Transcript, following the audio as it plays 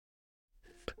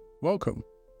Welcome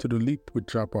to The Leap with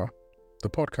Japa, the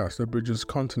podcast that bridges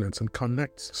continents and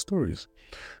connects stories.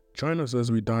 Join us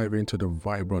as we dive into the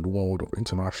vibrant world of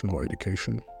international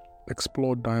education,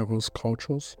 explore diverse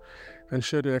cultures, and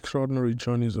share the extraordinary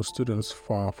journeys of students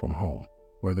far from home.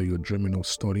 Whether you're dreaming of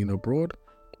studying abroad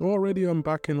or already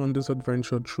embarking on this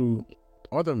adventure through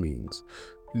other means,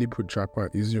 Leap with Japa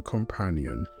is your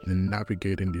companion in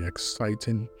navigating the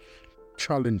exciting,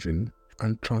 challenging,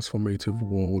 and transformative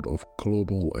world of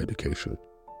global education.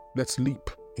 Let's leap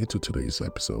into today's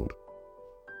episode.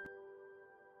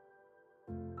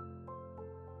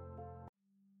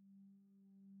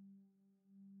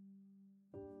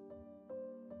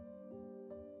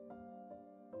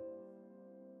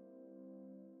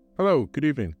 Hello, good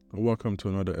evening, and welcome to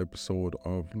another episode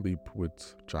of Leap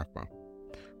with Japa.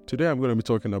 Today I'm going to be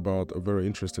talking about a very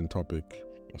interesting topic,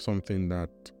 something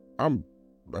that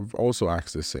I've also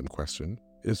asked the same question,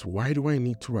 is why do I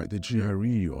need to write the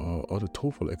GRE or the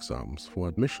TOEFL exams for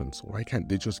admissions? Why can't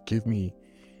they just give me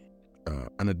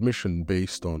an admission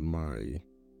based on my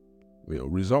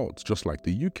results, just like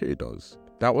the UK does?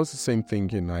 That was the same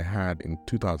thinking I had in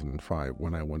 2005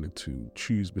 when I wanted to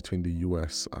choose between the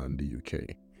US and the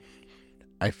UK.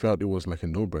 I felt it was like a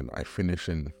no-brainer. I finish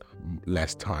in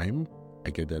less time, I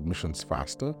get the admissions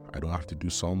faster, I don't have to do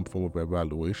some form of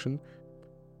evaluation.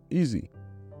 Easy.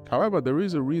 However, there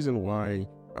is a reason why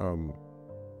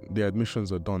the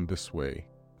admissions are done this way.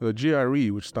 The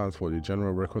GRE, which stands for the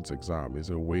General Records Exam, is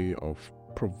a way of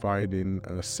providing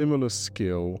a similar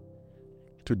skill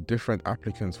to different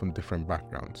applicants from different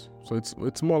backgrounds. So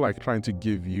it's more like trying to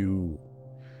give you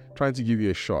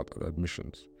a shot at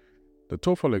admissions. The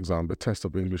TOEFL exam, the test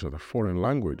of English as a foreign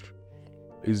language,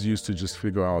 is used to just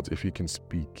figure out if you can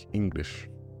speak English.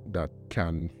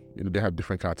 They have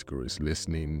different categories: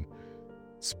 listening,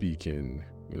 speaking,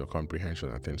 comprehension,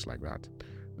 and things like that.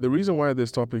 The reason why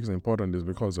this topic is important is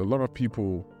because a lot of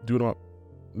people do not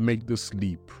make this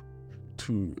leap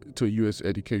to US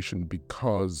education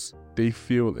because they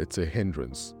feel it's a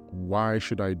hindrance. Why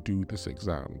should I do these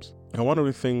exams? And one of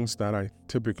the things that I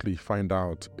typically find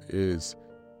out is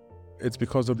it's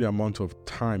because of the amount of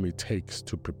time it takes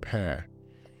to prepare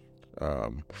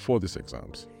for these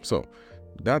exams. So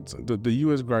that's the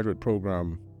US graduate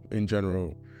program in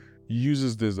general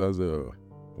uses this as a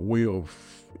way of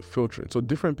filtering. So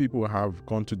different people have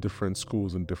gone to different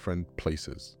schools in different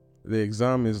places. The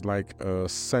exam is like a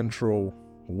central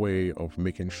way of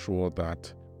making sure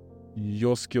that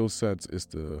your skill set is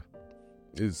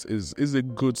a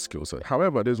good skill set.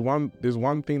 However, there's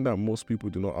one thing that most people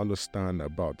do not understand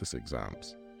about these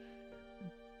exams.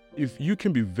 If you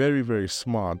can be very, very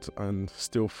smart and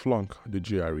still flunk the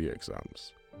GRE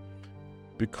exams,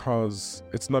 because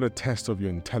it's not a test of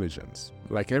your intelligence.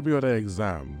 Like every other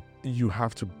exam, you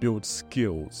have to build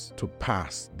skills to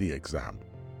pass the exam.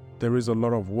 There is a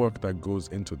lot of work that goes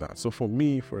into that. So for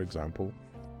me, for example,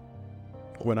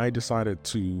 when I decided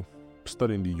to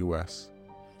study in the US,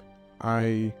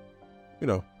 I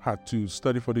had to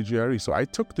study for the GRE. So I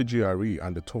took the GRE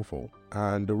and the TOEFL.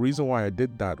 And the reason why I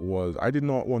did that was I did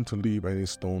not want to leave any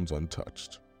stones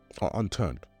untouched or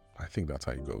unturned. I think that's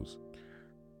how it goes.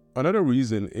 Another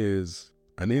reason is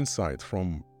an insight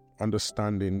from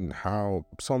understanding how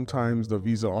sometimes the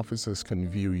visa officers can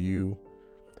view you.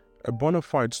 A bona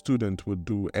fide student would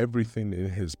do everything in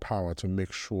his power to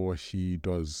make sure he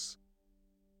does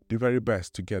the very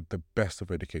best to get the best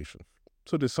of education.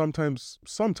 So they sometimes,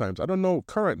 I don't know,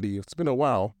 currently, it's been a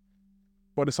while,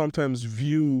 but they sometimes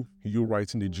view you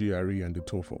writing the GRE and the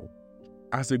TOEFL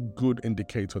as a good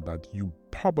indicator that you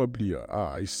probably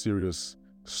are a serious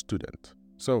student.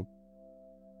 So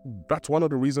that's one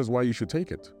of the reasons why you should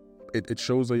take it. It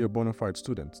shows that you're a bona fide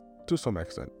student to some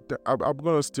extent. I'm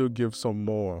going to still give some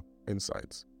more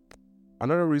insights.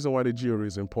 Another reason why the GRE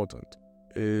is important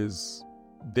is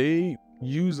they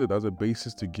use it as a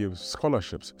basis to give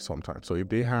scholarships sometimes. So if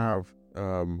they have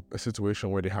a situation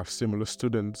where they have similar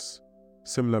students,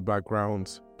 similar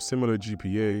backgrounds, similar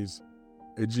GPAs,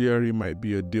 a GRE might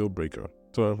be a deal breaker.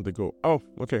 So they go, oh,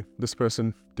 okay, this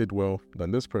person did well than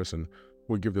this person.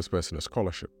 We'll give this person a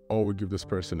scholarship, or we'll give this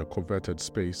person a coveted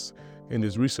space in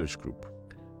this research group.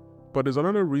 But there's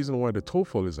another reason why the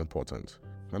TOEFL is important,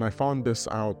 and I found this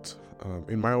out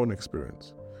in my own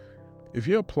experience. If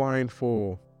you're applying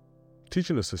for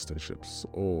teaching assistantships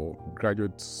or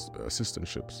graduate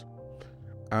assistantships,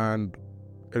 and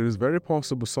it is very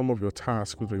possible some of your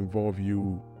tasks would involve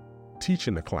you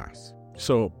teaching a class.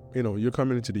 So, you're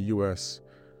coming into the US,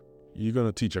 you're going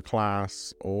to teach a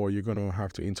class, or you're going to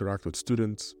have to interact with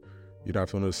students. You'd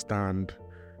have to understand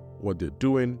what they're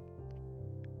doing.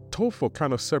 TOEFL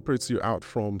kind of separates you out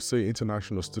from, say,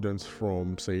 international students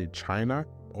from, say, China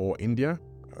or India,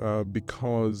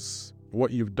 because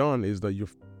what you've done is that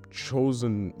you've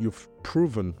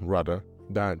proven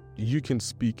that you can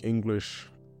speak English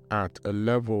at a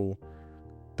level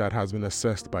that has been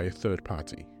assessed by a third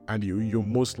party. And you'll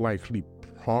most likely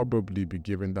probably be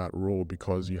given that role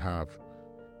because you have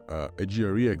a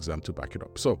GRE exam to back it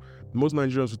up. So most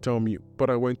Nigerians will tell me, but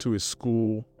I went to a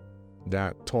school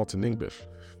that taught in English.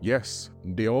 Yes,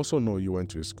 they also know you went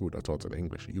to a school that taught in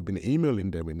English. You've been emailing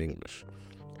them in English.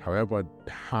 However,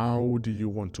 how do you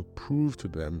want to prove to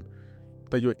them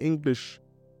that your English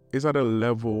is at a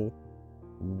level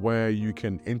where you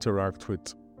can interact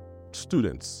with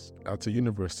students at a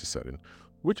university setting?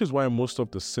 Which is why most of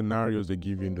the scenarios they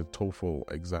give you in the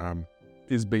TOEFL exam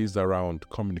is based around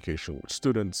communication with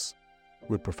students,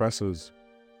 with professors.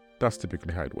 That's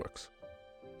typically how it works.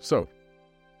 So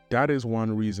that is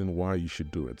one reason why you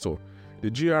should do it. So the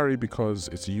GRE, because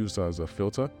it's used as a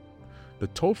filter, the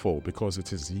TOEFL, because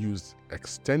it is used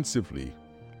extensively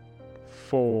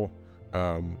for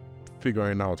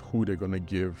figuring out who they're going to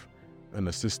give an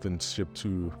assistantship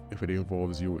to if it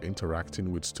involves you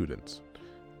interacting with students.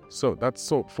 So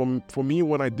for me,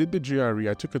 when I did the GRE,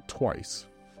 I took it twice.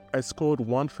 I scored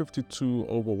 152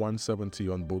 over 170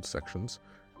 on both sections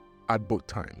at both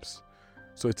times.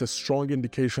 So it's a strong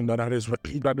indication that that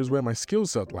is where my skill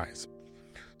set lies.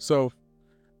 So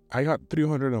I got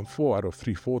 304 out of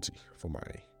 340 for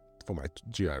my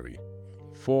GRE.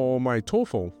 For my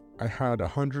TOEFL, I had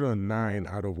 109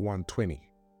 out of 120.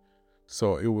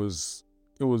 So it was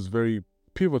very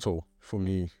pivotal for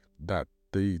me that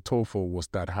the TOEFL was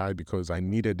that high because I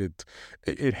needed it.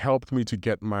 It helped me to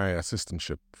get my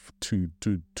assistantship to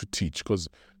teach, because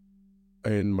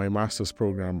in my master's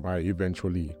program, I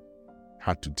eventually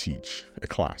had to teach a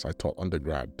class. I taught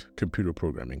undergrad computer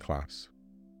programming class.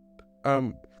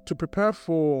 To prepare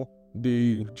for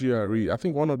the GRE, I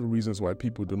think one of the reasons why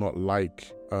people do not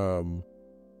like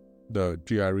the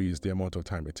GRE is the amount of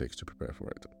time it takes to prepare for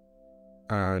it.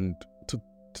 And to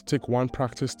take one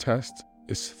practice test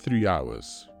is 3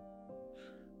 hours.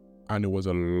 And it was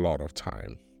a lot of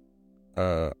time.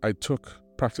 I took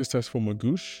practice tests for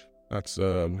Magoosh. It's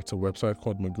a website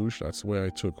called Magoosh. That's where I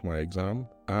took my exam.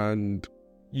 And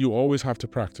you always have to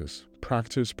practice.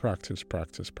 Practice, practice,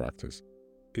 practice, practice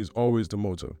is always the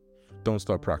motto. Don't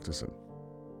stop practicing.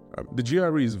 The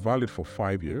GRE is valid for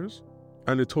 5 years,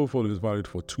 and the TOEFL is valid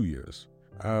for 2 years.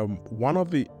 One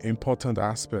of the important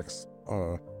aspects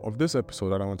of this episode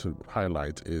that I want to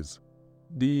highlight is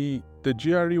the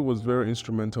GRE was very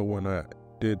instrumental when I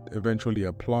did eventually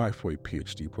apply for a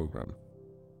PhD program.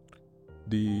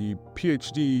 The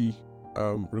PhD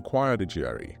required a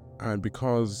GRE, and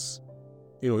because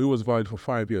it was valid for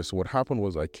 5 years, so what happened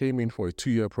was I came in for a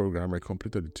 2-year program. I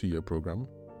completed the 2-year program,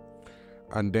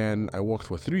 and then I worked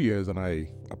for 3 years and I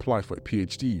applied for a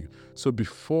PhD. So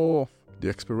before the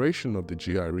expiration of the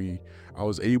GRE, I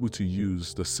was able to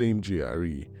use the same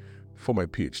GRE for my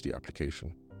PhD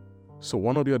application. So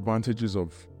one of the advantages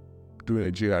of doing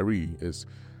a GRE is,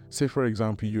 say for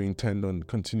example, you intend on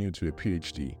continuing to a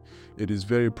PhD. It is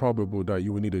very probable that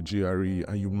you will need a GRE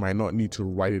and you might not need to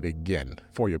write it again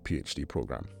for your PhD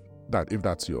program. If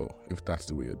that's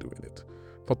the way you're doing it.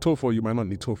 For TOEFL, you might not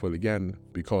need TOEFL again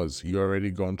because you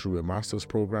already gone through a master's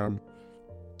program,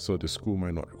 so the school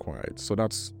might not require it. So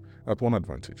that's one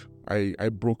advantage. I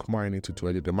broke mine into two.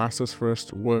 I did the master's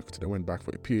first, worked, then went back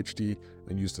for a PhD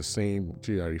and used the same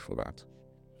GRE for that.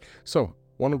 So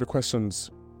one of the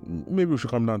questions, maybe we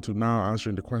should come down to now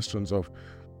answering the questions of,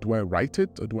 do I write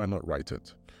it or do I not write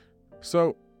it?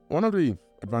 So one of the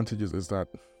advantages is that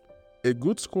a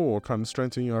good score can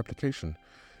strengthen your application.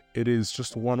 It is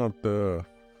just one of the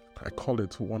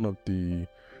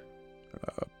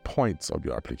points of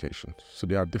your application. So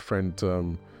there are different,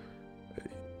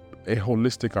 a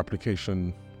holistic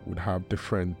application would have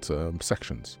different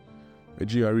sections. A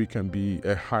GRE can be,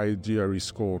 a high GRE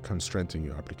score can strengthen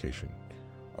your application.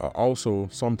 Also,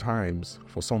 sometimes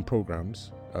for some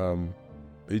programs,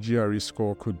 a GRE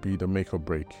score could be the make or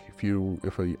break.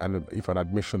 If an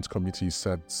admissions committee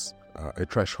sets a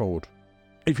threshold,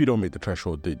 if you don't meet the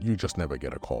threshold, you just never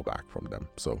get a call back from them.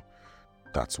 So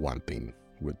that's one thing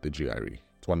with the GRE.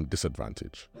 It's one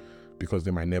disadvantage, because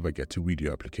they might never get to read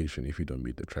your application if you don't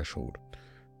meet the threshold.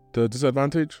 The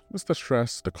disadvantage is the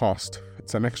stress, the cost.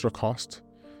 It's an extra cost,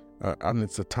 and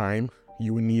it's a time.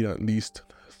 You will need at least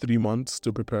 3 months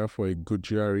to prepare for a good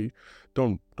GRE.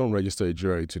 Don't register a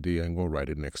GRE today and go write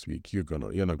it next week. You're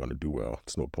not gonna do well.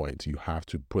 It's no point. You have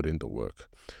to put in the work,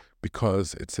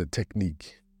 because it's a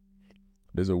technique.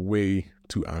 There's a way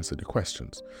to answer the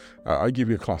questions. I'll give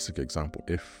you a classic example.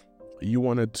 If you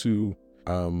wanted to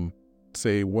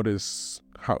say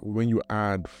when you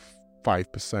add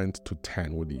 5% to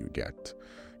 10, what do you get?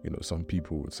 Some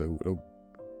people would say,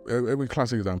 every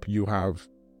classic example, you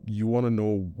want to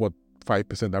know what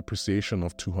 5% appreciation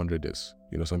of 200 is.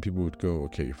 Some people would go,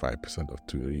 okay, 5% of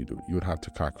 200, you would have to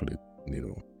calculate,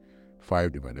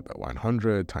 5 divided by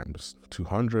 100 times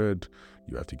 200.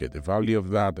 You have to get the value of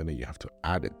that, and then you have to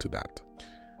add it to that.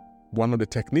 One of the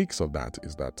techniques of that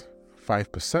is that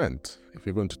 5%, if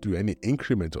you're going to do any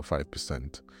increment of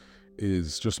 5%,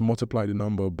 is just multiply the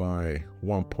number by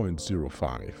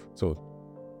 1.05. So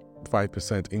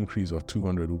 5% increase of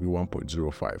 200 will be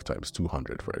 1.05 times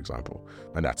 200, for example.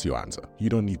 And that's your answer. You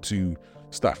don't need to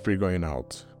start figuring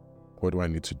out, what do I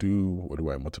need to do? What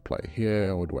do I multiply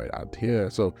here? What do I add here?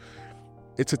 So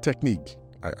it's a technique.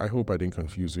 I hope I didn't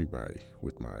confuse you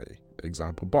with my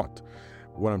example. But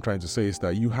what I'm trying to say is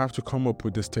that you have to come up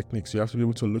with these techniques. You have to be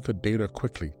able to look at data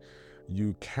quickly.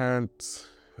 You can't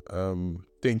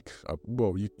think,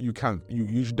 you can.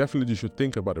 You definitely should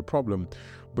think about a problem,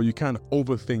 but you can't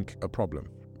overthink a problem.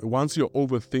 Once you're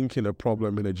overthinking a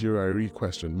problem in a GRE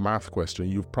question, math question,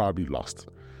 you've probably lost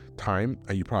time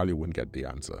and you probably wouldn't get the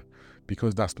answer,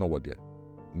 because that's not what they're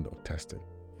testing.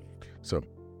 So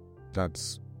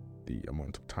that's the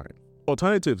amount of time.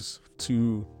 Alternatives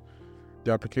to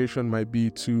the application might be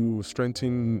to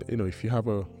strengthen, if you have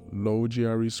a low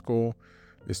GRE score,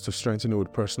 is to strengthen it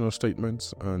with personal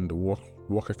statements and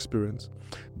work experience.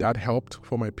 That helped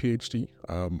for my PhD.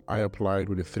 I applied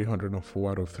with a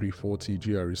 304 out of 340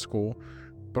 GRE score,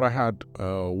 but I had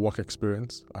work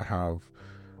experience.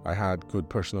 I had good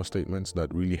personal statements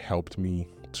that really helped me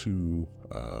to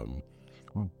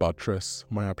buttress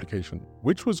my application,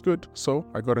 which was good. So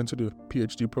I got into the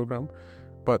PhD program,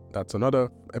 but that's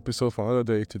another episode for another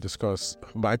day to discuss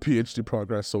my PhD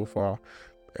progress so far.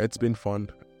 It's been fun.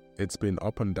 It's been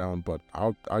up and down, but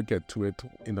I'll get to it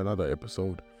in another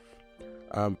episode.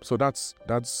 So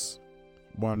that's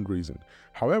one reason.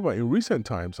 However, in recent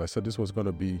times, I said this was going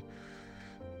to be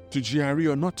to GRE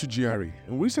or not to GRE.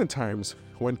 In recent times,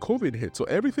 when COVID hit, so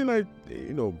everything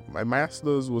my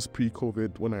master's was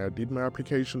pre-COVID. When I did my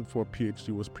application for PhD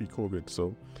was pre-COVID.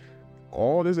 So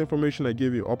all this information I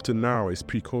gave you up to now is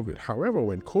pre-COVID. However,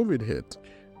 when COVID hit,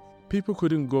 people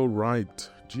couldn't go write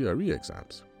GRE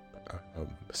exams.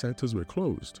 Centers were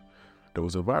closed. There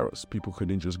was a virus. People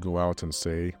couldn't just go out and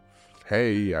say,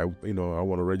 hey, I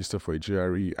want to register for a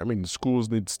GRE. I mean, schools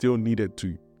still needed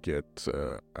to get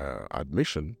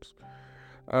admissions.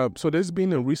 So there's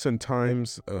been in recent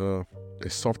times a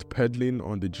soft peddling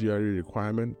on the GRE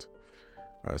requirement.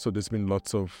 So there's been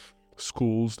lots of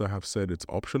schools that have said it's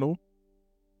optional.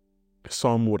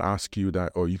 Some would ask you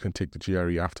that, you can take the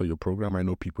GRE after your program. I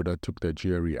know people that took their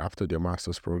GRE after their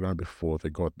master's program before they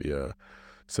got their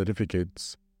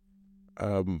certificates.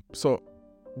 So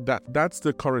that's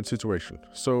the current situation.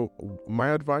 So my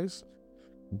advice,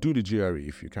 do the GRE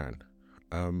if you can.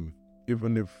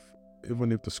 Even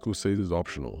if the school says it's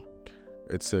optional.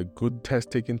 It's a good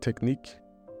test-taking technique.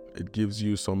 It gives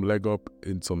you some leg up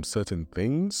in some certain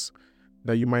things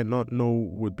that you might not know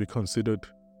would be considered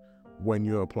when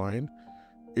you're applying.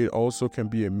 It also can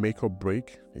be a make or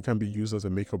break. It can be used as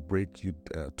a make or break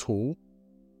tool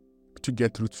to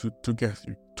get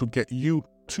you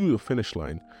to the finish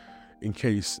line in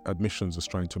case admissions is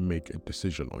trying to make a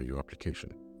decision on your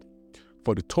application.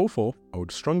 For the TOEFL, I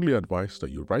would strongly advise that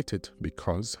you write it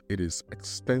because it is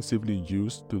extensively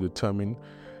used to determine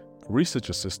research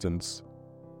assistants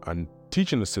and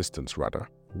teaching assistants rather,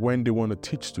 when they want to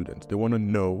teach students. They want to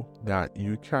know that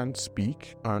you can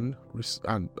speak and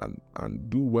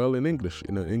do well in English,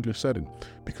 in an English setting,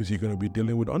 because you're going to be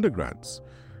dealing with undergrads.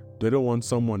 They don't want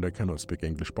someone that cannot speak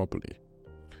English properly.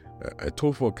 A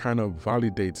TOEFL kind of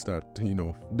validates that,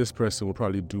 this person will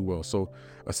probably do well. So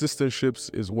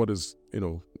assistantships is what is, a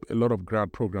lot of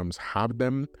grad programs have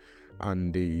them,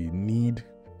 and they need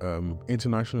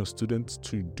international students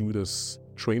to do this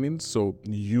training. So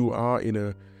you are in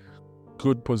a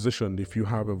good position if you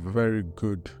have a very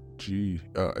good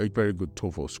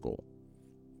TOEFL score.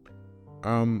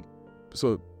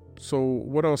 So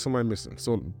what else am I missing?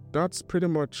 So that's pretty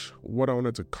much what I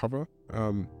wanted to cover.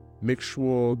 Make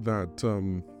sure that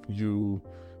you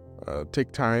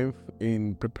take time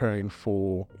in preparing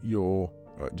for your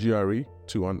GRE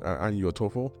and your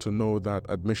TOEFL to know that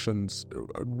admissions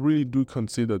really do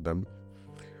consider them.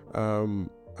 And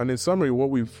in summary,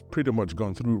 what we've pretty much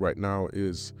gone through right now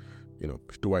is,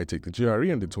 do I take the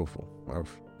GRE and the TOEFL?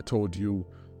 I've told you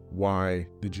why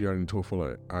the GRE and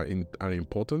TOEFL are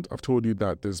important. I've told you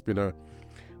that there's been a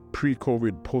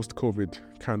pre-COVID, post-COVID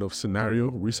kind of scenario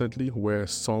recently where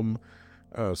some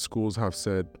schools have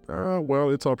said, well,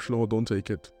 it's optional, don't take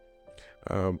it.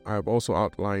 I've also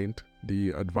outlined the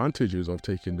advantages of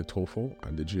taking the TOEFL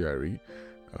and the GRE.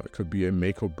 It could be a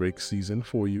make or break season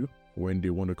for you when they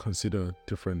want to consider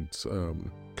different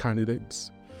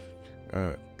candidates,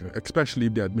 especially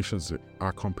if the admissions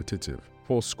are competitive.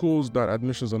 For schools that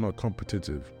admissions are not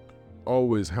competitive,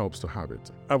 always helps to have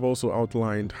it. I've also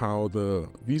outlined how the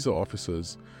visa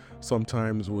officers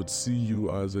sometimes would see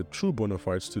you as a true bona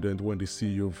fide student when they see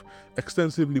you've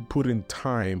extensively put in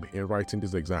time in writing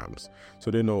these exams.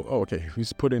 So they know, oh, okay, if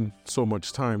he's put in so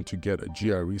much time to get a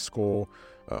GRE score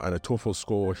and a TOEFL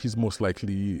score, he's most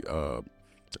likely a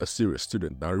serious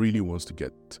student that really wants to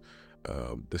get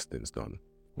these things done.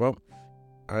 Well,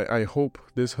 I hope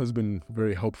this has been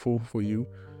very helpful for you.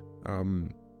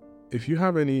 If you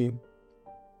have any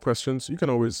questions, you can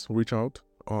always reach out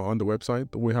on the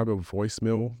website. We have a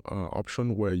voicemail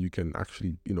option where you can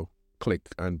actually, click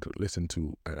and listen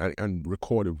to and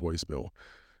record a voicemail.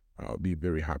 I'll be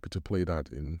very happy to play that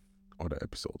in other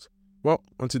episodes. Well,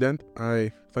 until then,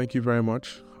 I thank you very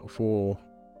much for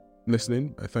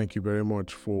listening. I thank you very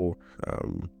much for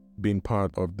being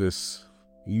part of this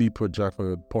Leap with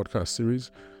Japa podcast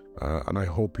series. And I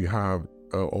hope you have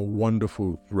a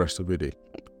wonderful rest of your day.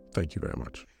 Thank you very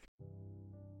much.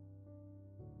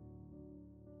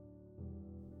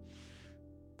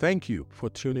 Thank you for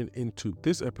tuning into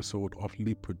this episode of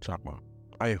Leap with Japa.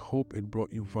 I hope it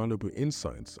brought you valuable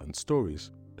insights and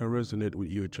stories that resonate with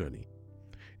your journey.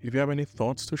 If you have any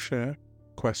thoughts to share,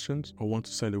 questions, or want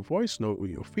to send a voice note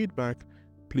with your feedback,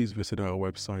 please visit our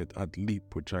website at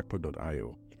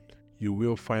leapwithjapa.io. You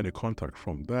will find a contact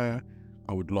from there.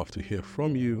 I would love to hear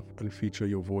from you and feature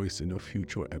your voice in a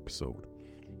future episode.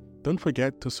 Don't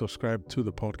forget to subscribe to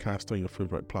the podcast on your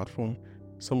favorite platform,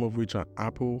 some of which are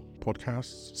Apple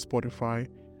Podcasts, Spotify,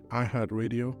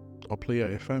 iHeartRadio, or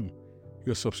Player FM.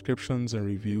 Your subscriptions and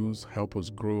reviews help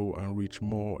us grow and reach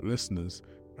more listeners,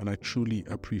 and I truly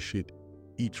appreciate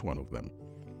each one of them.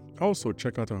 Also,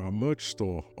 check out our merch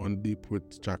store on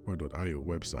leapwithjapa.io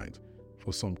website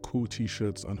for some cool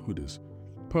t-shirts and hoodies.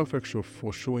 Perfect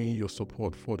for showing your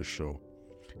support for the show.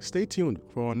 Stay tuned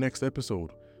for our next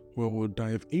episode, where we'll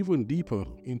dive even deeper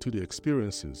into the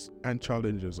experiences and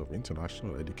challenges of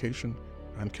international education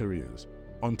and careers.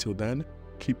 Until then,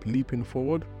 keep leaping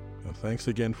forward, and thanks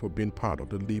again for being part of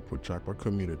the Leap with Japa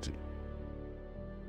community.